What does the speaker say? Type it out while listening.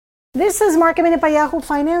This is Market Minute by Yahoo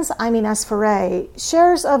Finance. I'm Ines Ferre.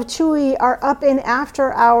 Shares of Chewy are up in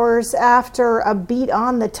after hours after a beat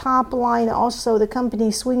on the top line. Also, the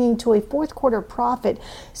company swinging to a fourth quarter profit,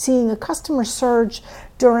 seeing a customer surge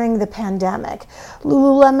during the pandemic.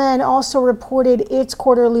 Lululemon also reported its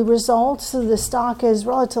quarterly results. So the stock is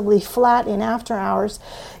relatively flat in after hours.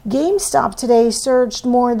 GameStop today surged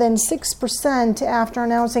more than 6% after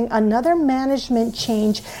announcing another management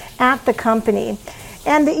change at the company.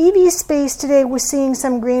 And the EV space today was seeing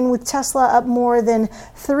some green, with Tesla up more than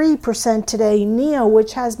 3% today. NIO,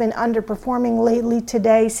 which has been underperforming lately,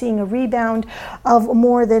 today seeing a rebound of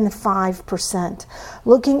more than 5%.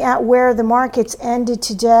 Looking at where the markets ended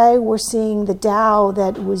today, we're seeing the Dow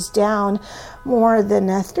that was down more than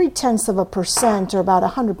 0.3%, or about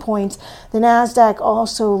 100 points. The Nasdaq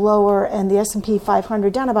also lower, and the S&P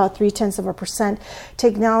 500 down about 0.3%.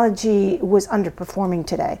 Technology was underperforming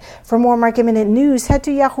today. For more Market Minute news, head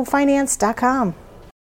to yahoofinance.com.